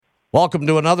Welcome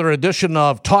to another edition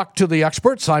of Talk to the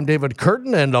Experts. I'm David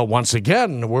Curtin, and once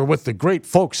again, we're with the great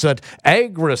folks at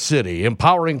AgriCity,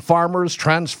 empowering farmers,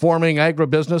 transforming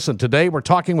agribusiness. And today we're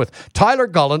talking with Tyler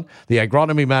Gullen, the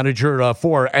agronomy manager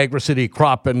for AgriCity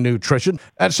Crop and Nutrition.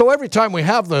 And so every time we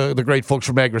have the great folks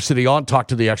from AgriCity on Talk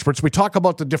to the Experts, we talk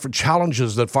about the different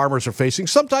challenges that farmers are facing,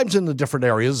 sometimes in the different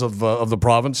areas of the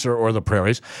province or the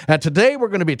prairies. And today we're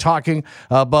going to be talking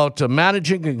about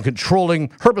managing and controlling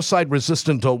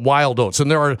herbicide-resistant wild oats. And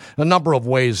there are a number of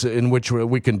ways in which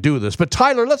we can do this. But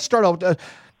Tyler, let's start out.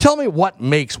 Tell me what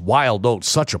makes wild oats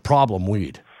such a problem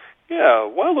weed. Yeah,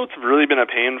 wild oats have really been a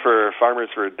pain for farmers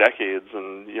for decades,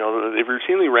 and they've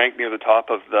routinely ranked near the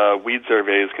top of the weed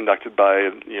surveys conducted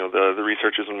by the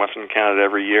researchers in Western Canada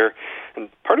every year. And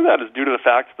part of that is due to the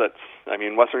fact that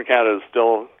Western Canada is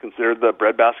still considered the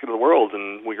breadbasket of the world,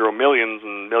 and we grow millions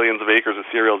and millions of acres of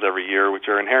cereals every year, which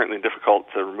are inherently difficult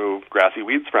to remove grassy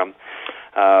weeds from.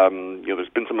 There's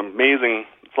been some amazing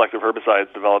selective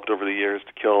herbicides developed over the years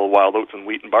to kill wild oats and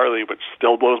wheat and barley, which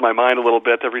still blows my mind a little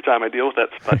bit every time I deal with it.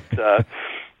 But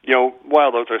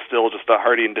wild oats are still just a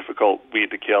hardy and difficult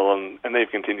weed to kill, and they've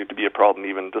continued to be a problem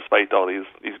even despite all these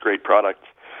great products.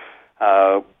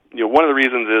 One of the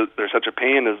reasons they're such a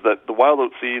pain is that the wild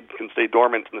oat seed can stay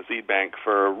dormant in the seed bank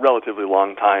for a relatively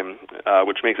long time,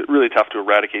 which makes it really tough to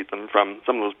eradicate them from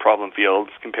some of those problem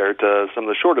fields compared to some of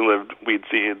the shorter-lived weed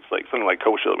seeds, like something like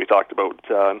kochia that we talked about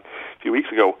a few weeks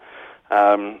ago.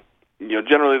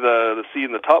 Generally the seed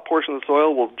in the top portion of the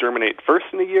soil will germinate first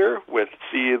in a year, with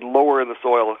seed lower in the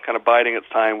soil kind of biding its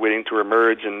time, waiting to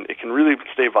emerge, and it can really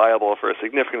stay viable for a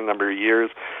significant number of years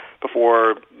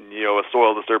before a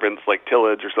soil disturbance like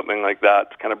tillage or something like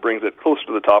that kind of brings it closer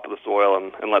to the top of the soil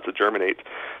and lets it germinate.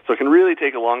 So it can really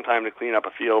take a long time to clean up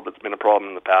a field that's been a problem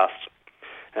in the past.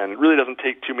 And it really doesn't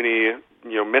take too many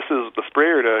misses with the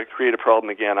sprayer to create a problem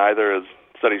again either, as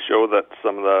studies show that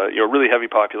some of the really heavy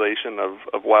population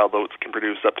of wild oats can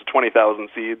produce up to 20,000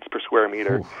 seeds per square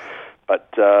meter. Ooh. But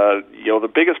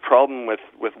the biggest problem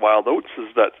with wild oats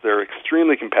is that they're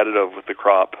extremely competitive with the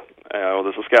crop.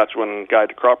 The Saskatchewan Guide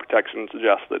to Crop Protection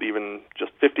suggests that even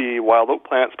just 50 wild oat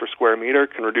plants per square meter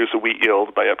can reduce a wheat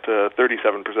yield by up to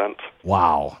 37%.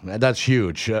 Wow, that's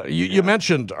huge. You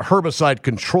mentioned herbicide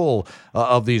control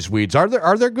of these weeds. Are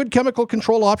there good chemical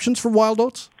control options for wild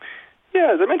oats?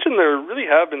 Yeah, as I mentioned, there really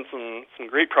have been some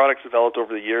great products developed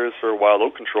over the years for wild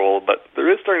oat control, but there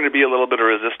is starting to be a little bit of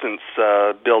resistance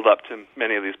build up to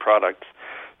many of these products.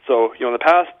 So, in the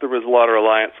past, there was a lot of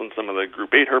reliance on some of the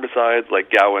Group 8 herbicides like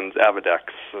Gowan's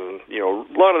Avadex. And,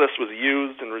 a lot of this was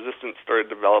used, and resistance started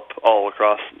to develop all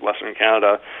across Western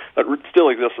Canada that still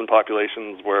exists in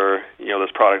populations where,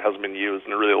 this product hasn't been used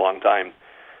in a really long time.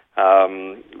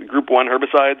 Group 1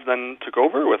 herbicides then took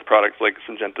over with products like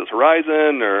Syngenta's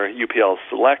Horizon or UPL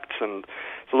Select, and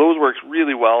so those worked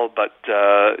really well, but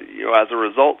as a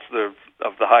result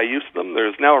of the high use of them,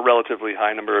 there's now a relatively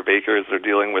high number of acres that are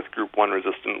dealing with Group 1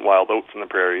 resistant wild oats in the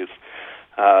prairies.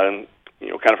 Kind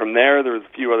of from there was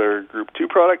a few other Group 2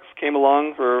 products came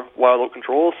along for wild oat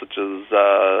control, such as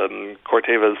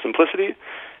Corteva's Simplicity.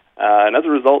 And as a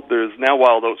result, there's now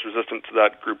wild oats resistant to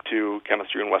that Group 2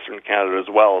 chemistry in Western Canada as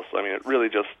well. So,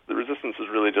 the resistance is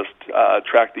really just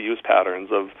track the use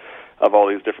patterns of all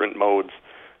these different modes.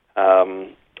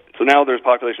 So now there's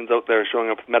populations out there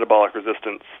showing up with metabolic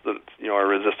resistance that are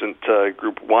resistant to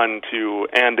Group 1, 2,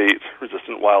 and 8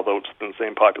 resistant wild oats in the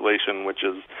same population, which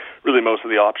is really most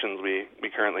of the options we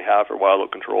currently have for wild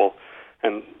oat control.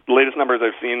 And the latest numbers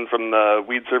I've seen from the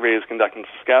weed surveys conducted in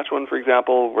Saskatchewan, for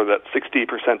example, were that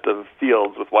 60% of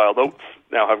fields with wild oats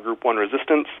now have Group 1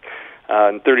 resistance,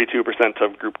 and 32%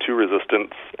 have Group 2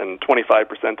 resistance, and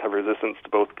 25% have resistance to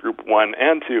both Group 1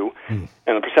 and 2. And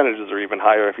the percentages are even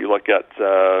higher if you look at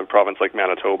a province like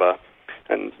Manitoba.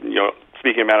 And,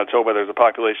 speaking of Manitoba, there's a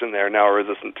population there now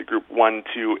resistant to Group 1,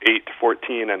 2, 8,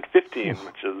 14, and 15,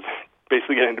 which is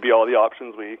basically getting to be all the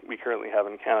options we currently have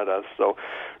in Canada. So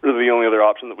really the only other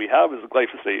option that we have is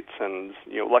glyphosate, and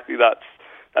luckily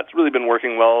that's really been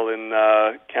working well in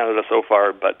Canada so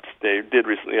far, but they did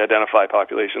recently identify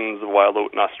populations of wild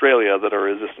oat in Australia that are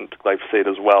resistant to glyphosate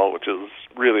as well, which is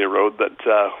really a road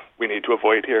that we need to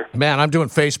avoid here. Man, I'm doing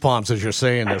face palms as you're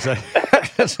saying this.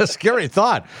 It's a scary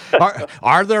thought.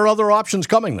 Are there other options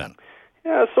coming then?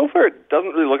 Yeah, so far it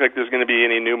doesn't really look like there's going to be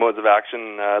any new modes of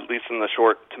action, at least in the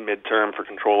short to mid-term, for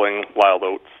controlling wild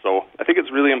oats. So I think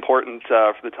it's really important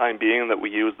for the time being that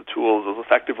we use the tools as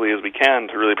effectively as we can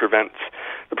to really prevent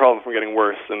the problem from getting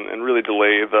worse and really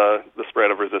delay the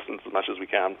spread of resistance as much as we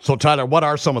can. So, Tyler, what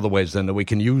are some of the ways then that we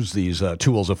can use these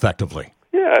tools effectively?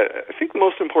 Yeah, I think the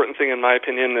most important thing, in my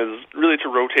opinion, is really to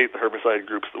rotate the herbicide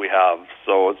groups that we have.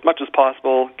 So as much as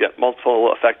possible, get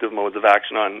multiple effective modes of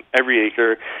action on every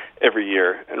acre every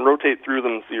year, and rotate through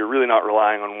them so you're really not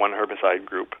relying on one herbicide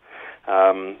group.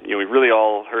 We've really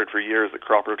all heard for years that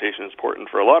crop rotation is important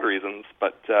for a lot of reasons,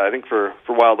 but I think for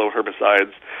wild oat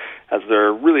herbicides, as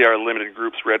there really are limited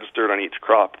groups registered on each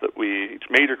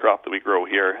major crop that we grow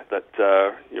here, that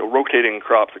rotating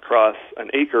crops across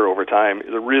an acre over time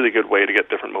is a really good way to get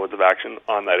different modes of action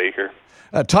on that acre.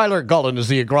 Tyler Gullen is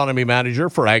the agronomy manager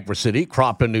for AgriCity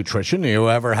Crop and Nutrition. You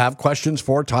ever have questions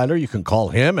for Tyler, you can call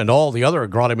him and all the other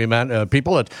agronomy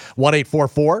people at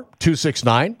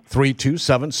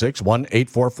 1-844-269-3276,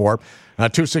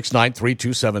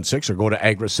 1-844-269-3276, or go to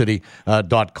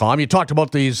agricity.com. You talked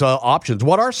about these options.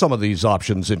 What are some of these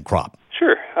options in crop?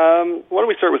 Sure. Why don't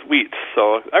we start with wheat?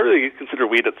 So I really consider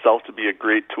wheat itself to be a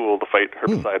great tool to fight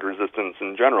herbicide resistance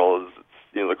in general. It's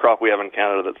the crop we have in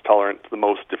Canada that's tolerant to the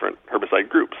most different herbicide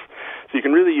groups. So you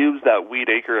can really use that wheat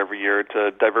acre every year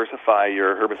to diversify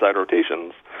your herbicide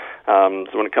rotations.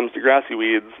 So when it comes to grassy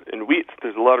weeds in wheat,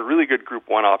 there's a lot of really good Group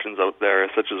 1 options out there,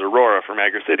 such as Aurora from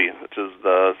AgriCity, which is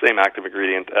the same active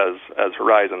ingredient as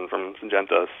Horizon from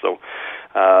Syngenta. So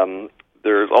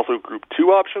there's also Group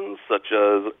 2 options, such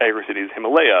as AgriCity's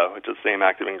Himalaya, which is the same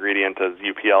active ingredient as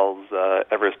UPL's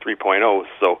Everest 3.0.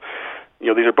 So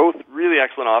these are both really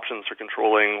excellent options for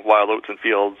controlling wild oats in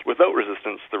fields without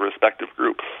resistance to the respective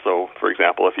groups. So, for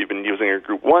example, if you've been using a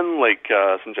Group 1 like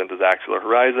Syngenta's Axel or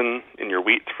Horizon in your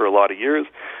wheat for a lot of years,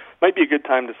 it might be a good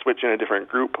time to switch in a different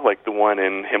group like the one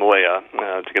in Himalaya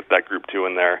to get that Group 2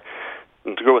 in there.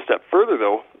 And to go a step further,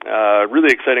 though, a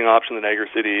really exciting option that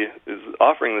AgriCity is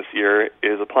offering this year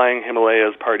is applying Himalaya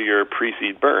as part of your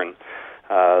pre-seed burn.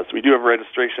 So we do have a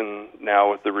registration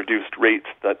now with the reduced rate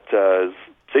that is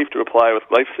safe to apply with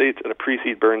glyphosate at a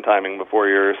pre-seed burn timing before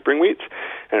your spring wheat,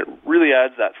 and it really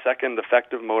adds that second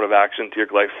effective mode of action to your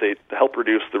glyphosate to help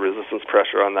reduce the resistance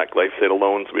pressure on that glyphosate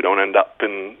alone, so we don't end up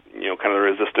in kind of the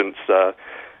resistance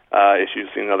issues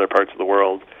seen in other parts of the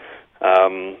world.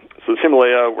 So this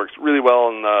Himalaya works really well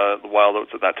in the wild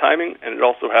oats at that timing, and it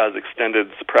also has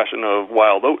extended suppression of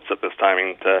wild oats at this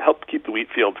timing to help keep the wheat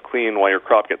fields clean while your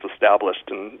crop gets established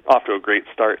and off to a great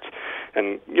start,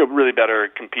 and really better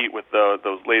compete with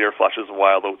those later flushes of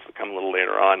wild oats that come a little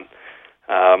later on.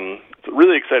 It's a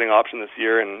really exciting option this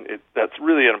year, and that's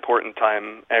really an important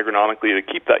time agronomically to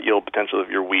keep that yield potential of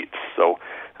your wheat. So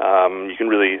you can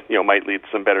really might lead to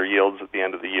some better yields at the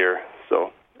end of the year.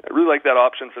 So I really like that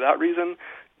option for that reason.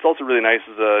 It's also really nice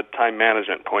as a time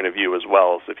management point of view as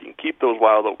well. So if you can keep those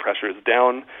wild oat pressures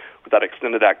down with that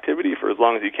extended activity for as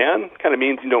long as you can, kind of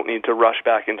means you don't need to rush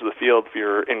back into the field for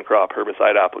your in-crop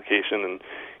herbicide application, and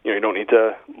you don't need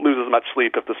to lose as much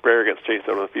sleep if the sprayer gets chased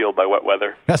out of the field by wet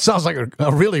weather. That sounds like a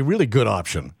really, really good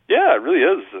option. Yeah, it really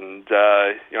is. And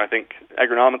I think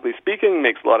agronomically speaking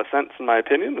makes a lot of sense in my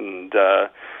opinion, and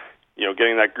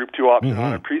getting that Group 2 option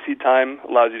on a pre-seed time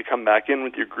allows you to come back in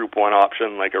with your Group 1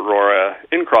 option like Aurora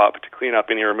in-crop to clean up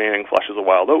any remaining flushes of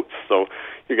wild oats. So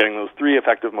you're getting those three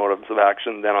effective modes of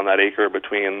action then on that acre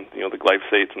between the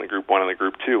glyphosates and the Group 1 and the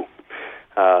Group 2.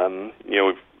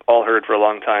 We've all heard for a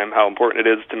long time how important it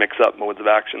is to mix up modes of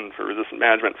action for resistant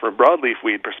management from a broadleaf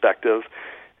weed perspective.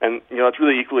 And, that's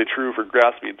really equally true for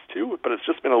grass weeds too, but it's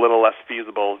just been a little less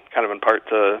feasible, kind of in part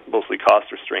to mostly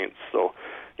cost restraints. So,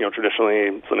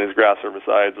 traditionally, some of these grass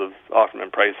herbicides have often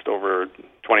been priced over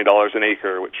 $20 an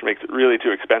acre, which makes it really too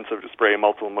expensive to spray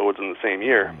multiple modes in the same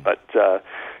year. But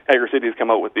AgriCity has come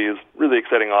out with these really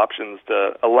exciting options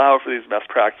to allow for these best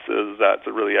practices at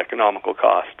a really economical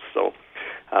cost. So,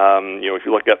 if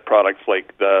you look at products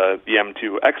like the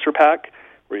M2 Extra Pack,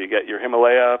 where you get your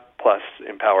Himalaya plus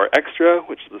Empower Extra,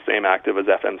 which is the same active as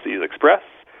FMC's Express,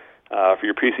 for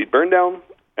your pre-seed burn down.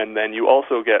 And then you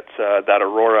also get that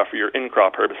Aurora for your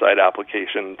in-crop herbicide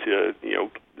application to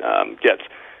get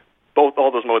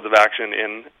all those modes of action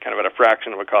in kind of at a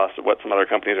fraction of a cost of what some other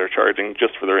companies are charging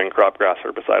just for their in-crop grass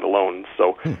herbicide alone.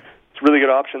 So it's a really good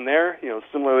option there.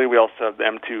 Similarly, we also have the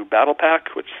M2 Battle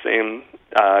Pack, which same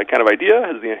kind of idea,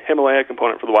 has the Himalaya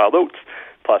component for the wild oats,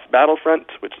 plus Battlefront,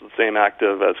 which is the same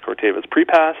active as Corteva's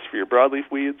Pre-Pass for your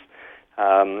broadleaf weeds.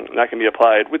 That can be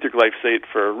applied with your glyphosate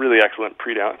for a really excellent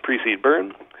pre-seed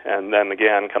burn. And then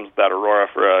again comes that Aurora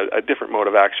for a different mode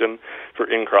of action for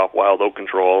in-crop wild oat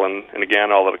control. And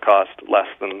again, all at a cost less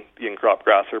than the in-crop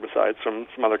grass herbicides from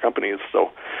some other companies. So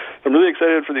I'm really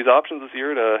excited for these options this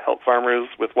year to help farmers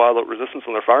with wild oat resistance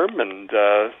on their farm. And,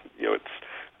 it's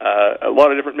a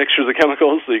lot of different mixtures of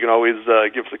chemicals, so you can always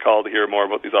give us a call to hear more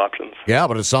about these options. Yeah,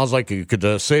 but it sounds like you could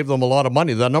save them a lot of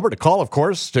money. The number to call, of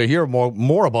course, to hear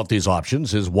more about these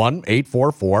options is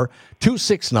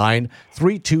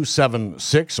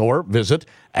 1-844-269-3276 or visit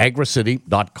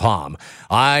agricity.com.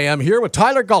 I am here with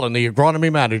Tyler Gullen, the agronomy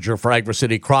manager for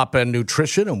AgriCity Crop and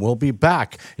Nutrition, and we'll be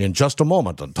back in just a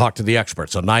moment and talk to the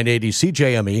experts on 980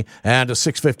 CJME and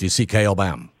 650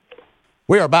 CKLBAM.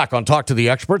 We are back on Talk to the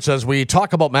Experts as we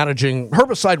talk about managing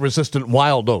herbicide-resistant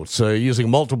wild oats using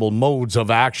multiple modes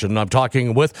of action. I'm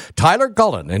talking with Tyler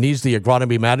Gullen, and he's the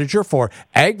agronomy manager for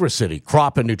AgriCity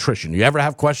Crop and Nutrition. You ever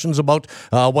have questions about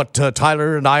what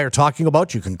Tyler and I are talking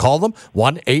about, you can call them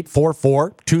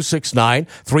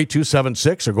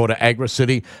 1-844-269-3276 or go to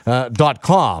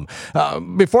agricity.com.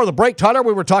 Before the break, Tyler,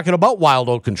 we were talking about wild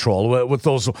oat control with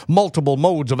those multiple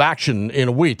modes of action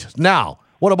in wheat. Now,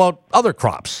 what about other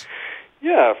crops?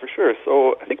 Yeah, for sure.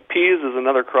 So I think peas is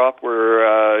another crop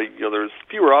where there's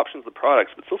fewer options of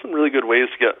products, but still some really good ways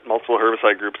to get multiple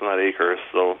herbicide groups on that acre.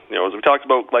 So as we talked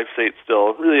about, glyphosate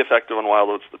still really effective on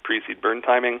wild oats, the pre-seed burn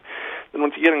timing. Then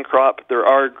once you get in crop, there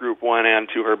are Group 1 and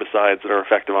 2 herbicides that are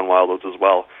effective on wild oats as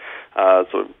well.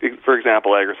 So, for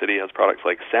example, AgriCity has products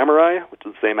like Samurai, which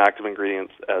is the same active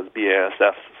ingredients as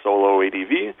BASF's Solo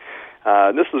ADV.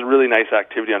 This is really nice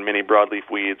activity on many broadleaf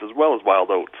weeds as well as wild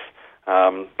oats.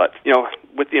 But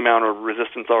with the amount of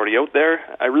resistance already out there,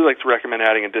 I really like to recommend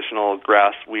adding additional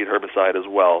grass weed herbicide as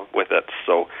well with it.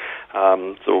 So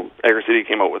AgriCity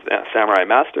came out with Samurai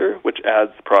Master, which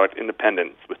adds the product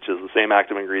Independence, which is the same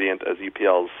active ingredient as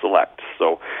UPL's Select.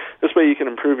 So this way you can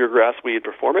improve your grass weed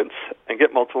performance and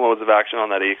get multiple modes of action on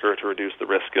that acre to reduce the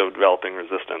risk of developing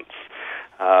resistance.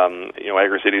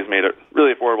 AgriCity has made it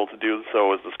really affordable to do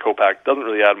so, as this co-pack doesn't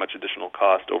really add much additional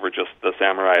cost over just the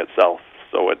Samurai itself.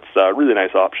 So it's a really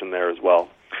nice option there as well.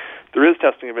 There is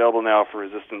testing available now for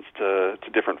resistance to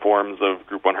different forms of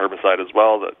Group 1 herbicide as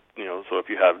well. That so if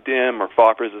you have DIM or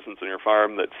FOP resistance on your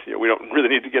farm, that we don't really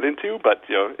need to get into. But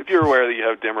if you're aware that you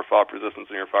have DIM or FOP resistance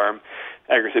on your farm,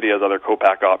 AgriCity has other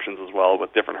co-pack options as well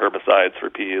with different herbicides for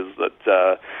peas that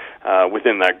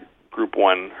within that Group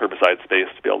 1 herbicide space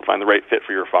to be able to find the right fit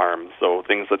for your farm. So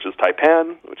things such as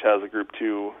Taipan, which has a Group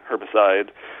 2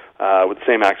 herbicide with the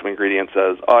same active ingredients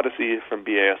as Odyssey from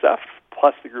BASF,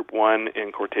 plus the Group 1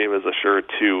 in Corteva's Assure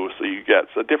 2. So you get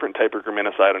a different type of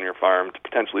graminicide on your farm to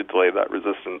potentially delay that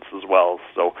resistance as well.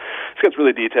 So this gets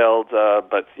really detailed,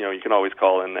 but you can always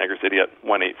call in AgriCity at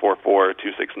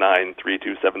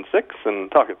 1-844-269-3276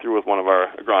 and talk it through with one of our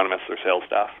agronomists or sales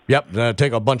staff. Yep,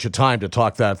 take a bunch of time to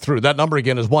talk that through. That number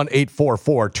again is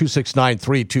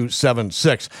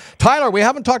 1-844-269-3276. Tyler, we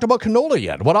haven't talked about canola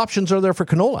yet. What options are there for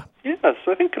canola? Yeah,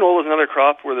 so I think canola is another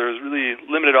crop where there's really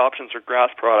limited options for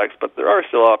grass products, but there are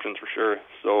still options for sure.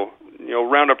 So,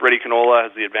 Roundup Ready canola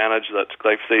has the advantage that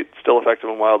glyphosate is still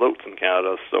effective on wild oats in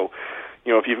Canada. So,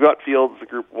 if you've got fields of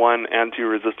Group 1 and 2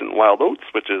 resistant wild oats,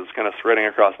 which is kind of spreading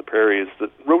across the prairies, that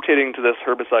rotating to this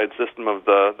herbicide system of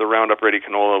the Roundup Ready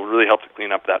canola will really help to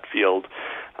clean up that field.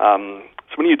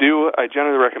 So when you do, I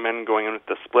generally recommend going in with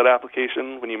the split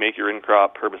application when you make your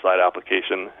in-crop herbicide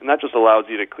application, and that just allows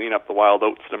you to clean up the wild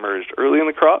oats that emerged early in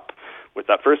the crop with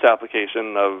that first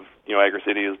application of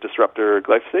AgriCity's disruptor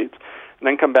glyphosate, and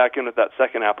then come back in with that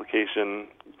second application.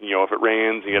 If it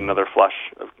rains, you get another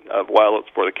flush of wild oats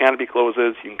before the canopy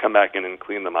closes, you can come back in and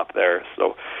clean them up there.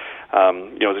 So,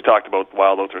 as we talked about, the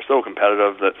wild oats are so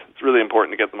competitive that it's really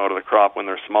important to get them out of the crop when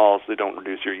they're small so they don't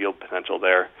reduce your yield potential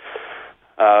there.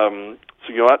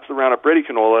 That's the Roundup Ready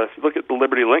canola. If you look at the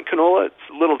Liberty Link canola, it's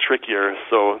a little trickier.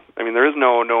 So, there is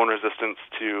no known resistance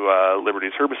to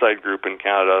Liberty's herbicide group in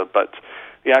Canada, but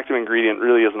the active ingredient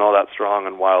really isn't all that strong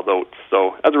on wild oats.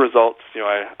 So, as a result,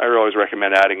 I always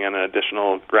recommend adding in an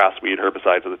additional grass weed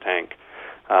herbicide to the tank.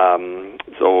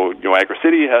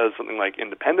 AgriCity has something like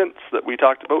Independence that we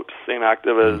talked about, same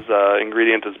active as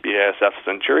ingredient as BASF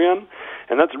Centurion,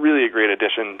 and that's really a great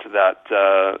addition to that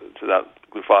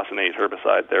glufosinate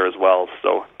herbicide there as well.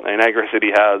 So,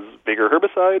 AgriCity has Vigor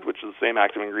herbicide, which is the same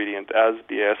active ingredient as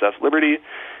BASF Liberty,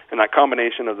 and that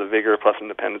combination of the Vigor plus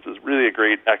Independence is really a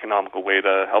great economical way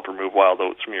to help remove wild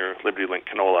oats from your Liberty Link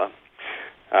canola.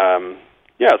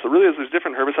 So really, as there's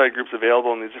different herbicide groups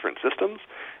available in these different systems,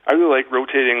 I really like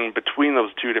rotating between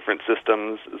those two different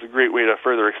systems is a great way to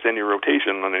further extend your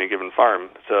rotation on any given farm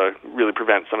to really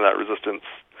prevent some of that resistance,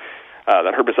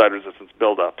 that herbicide resistance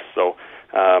buildup. So,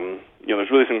 there's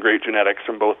really some great genetics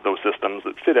from both of those systems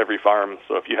that fit every farm.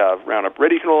 So if you have Roundup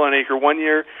Ready canola on acre 1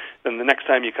 year, then the next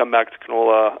time you come back to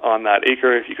canola on that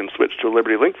acre, if you can switch to a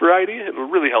Liberty Link variety, it will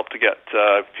really help to get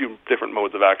a few different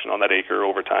modes of action on that acre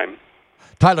over time.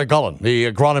 Tyler Gullen,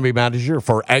 the agronomy manager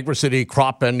for AgriCity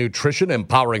Crop and Nutrition,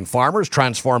 empowering farmers,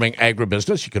 transforming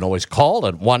agribusiness. You can always call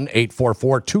at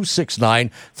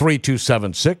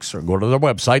 1-844-269-3276 or go to their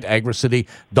website,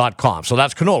 agricity.com. So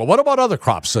that's canola. What about other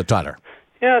crops, Tyler?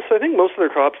 Yeah, so I think most of the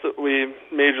crops that we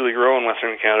majorly grow in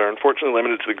Western Canada are unfortunately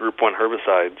limited to the Group 1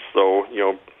 herbicides. So,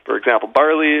 for example,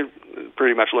 barley,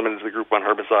 pretty much limited to the Group 1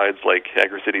 herbicides like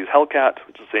AgriCity's Hellcat,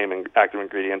 which is the same active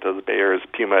ingredient as Bayer's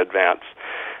Puma Advance.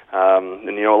 And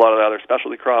a lot of the other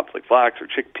specialty crops like flax or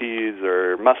chickpeas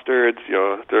or mustards,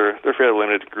 they're fairly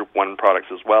limited to Group 1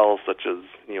 products as well, such as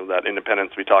that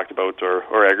Independence we talked about, or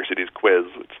AgriCity's Quiz,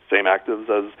 which is the same actives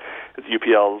as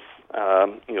UPL's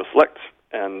Select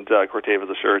and Corteva's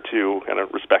Assure too, kind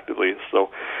of respectively. So,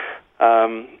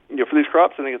 for these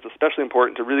crops, I think it's especially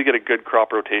important to really get a good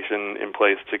crop rotation in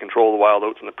place to control the wild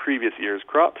oats in the previous year's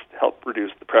crops to help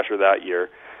reduce the pressure that year.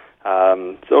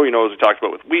 As we talked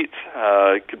about with wheat,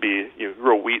 it could be you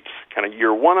grow wheat kind of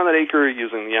year one on that acre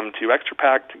using the M2 Extra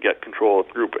Pack to get control of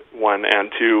Group 1 and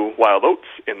 2 wild oats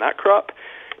in that crop.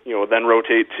 Then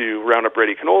rotate to Roundup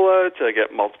Ready canola to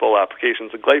get multiple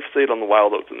applications of glyphosate on the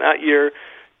wild oats in that year.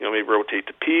 Maybe rotate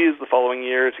to peas the following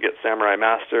year to get Samurai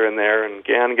Master in there, and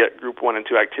again get Group 1 and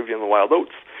 2 activity on the wild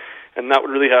oats. And that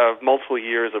would really have multiple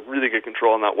years of really good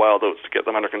control on that wild oats to get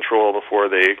them under control before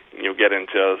they get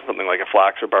into something like a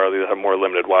flax or barley that have more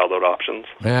limited wild oat options.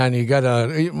 Man,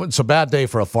 it's a bad day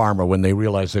for a farmer when they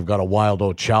realize they've got a wild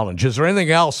oat challenge. Is there anything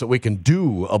else that we can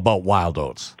do about wild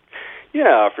oats?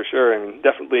 Yeah, for sure.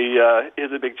 Definitely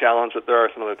is a big challenge, but there are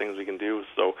some other things we can do.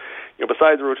 So,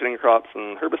 besides rotating crops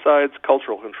and herbicides,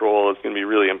 cultural control is going to be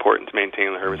really important to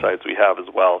maintain the herbicides we have as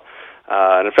well.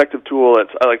 An effective tool that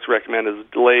I like to recommend is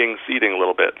delaying seeding a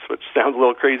little bit, which sounds a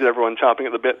little crazy to everyone chomping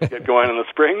at the bit to get going in the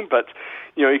spring, but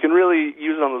you can really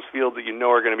use it on those fields that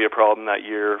are going to be a problem that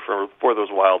year for those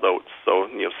wild oats. So,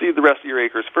 seed the rest of your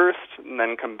acres first, and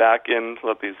then come back in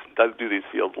to do these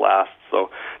fields last. So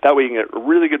that way you can get a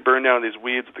really good burn down of these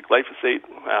weeds with the glyphosate,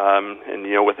 and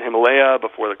with the Himalaya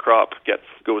before the crop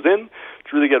goes in,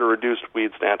 to really get a reduced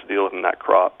weed stand to deal with in that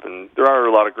crop. And there are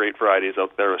a lot of great varieties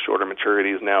out there with shorter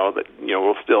maturities now that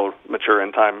will still mature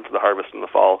in time for the harvest in the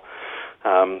fall.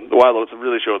 The wild oats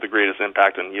really show the greatest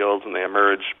impact on yields when they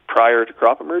emerge prior to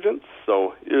crop emergence.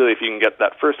 So really, if you can get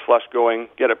that first flush going,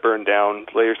 get it burned down,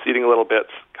 delay your seeding a little bit,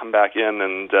 come back in,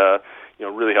 and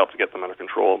really help to get them under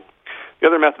control. The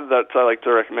other method that I like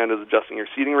to recommend is adjusting your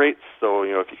seeding rates. So,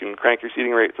 if you can crank your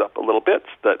seeding rates up a little bit,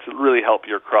 that will really help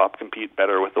your crop compete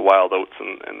better with the wild oats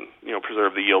and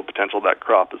preserve the yield potential of that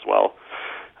crop as well.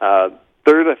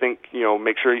 Third, I think,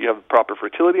 make sure you have proper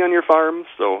fertility on your farm.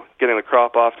 So getting the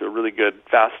crop off to a really good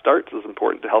fast start is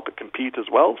important to help it compete as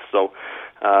well. So,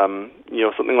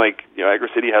 something like,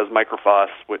 AgriCity has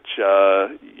MicroPhos, which,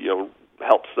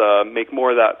 helps make more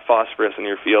of that phosphorus in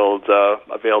your field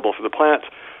available for the plant.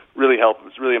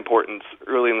 It's really important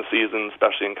early in the season,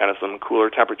 especially in kind of some cooler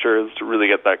temperatures, to really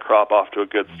get that crop off to a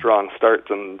good, strong start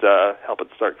and help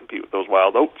it start compete with those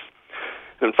wild oats.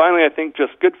 And finally, I think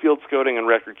just good field scouting and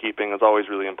record keeping is always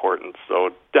really important.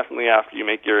 So definitely after you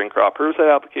make your in-crop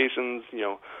herbicide applications,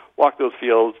 walk those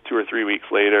fields 2 or 3 weeks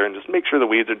later and just make sure the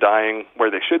weeds are dying where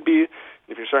they should be.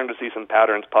 If you're starting to see some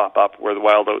patterns pop up where the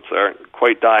wild oats aren't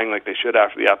quite dying like they should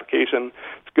after the application,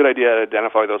 it's a good idea to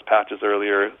identify those patches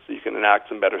earlier so you can enact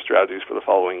some better strategies for the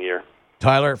following year.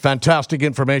 Tyler, fantastic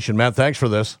information, man. Thanks for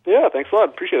this. Yeah, thanks a lot.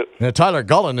 Appreciate it. Now, Tyler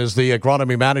Gullen is the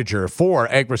agronomy manager for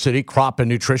AgriCity Crop and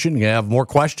Nutrition. You have more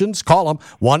questions? Call him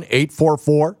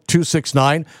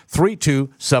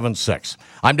 1-844-269-3276.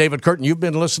 I'm David Curtin. You've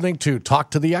been listening to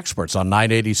Talk to the Experts on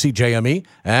 980 CJME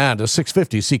and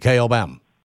 650 CKOM.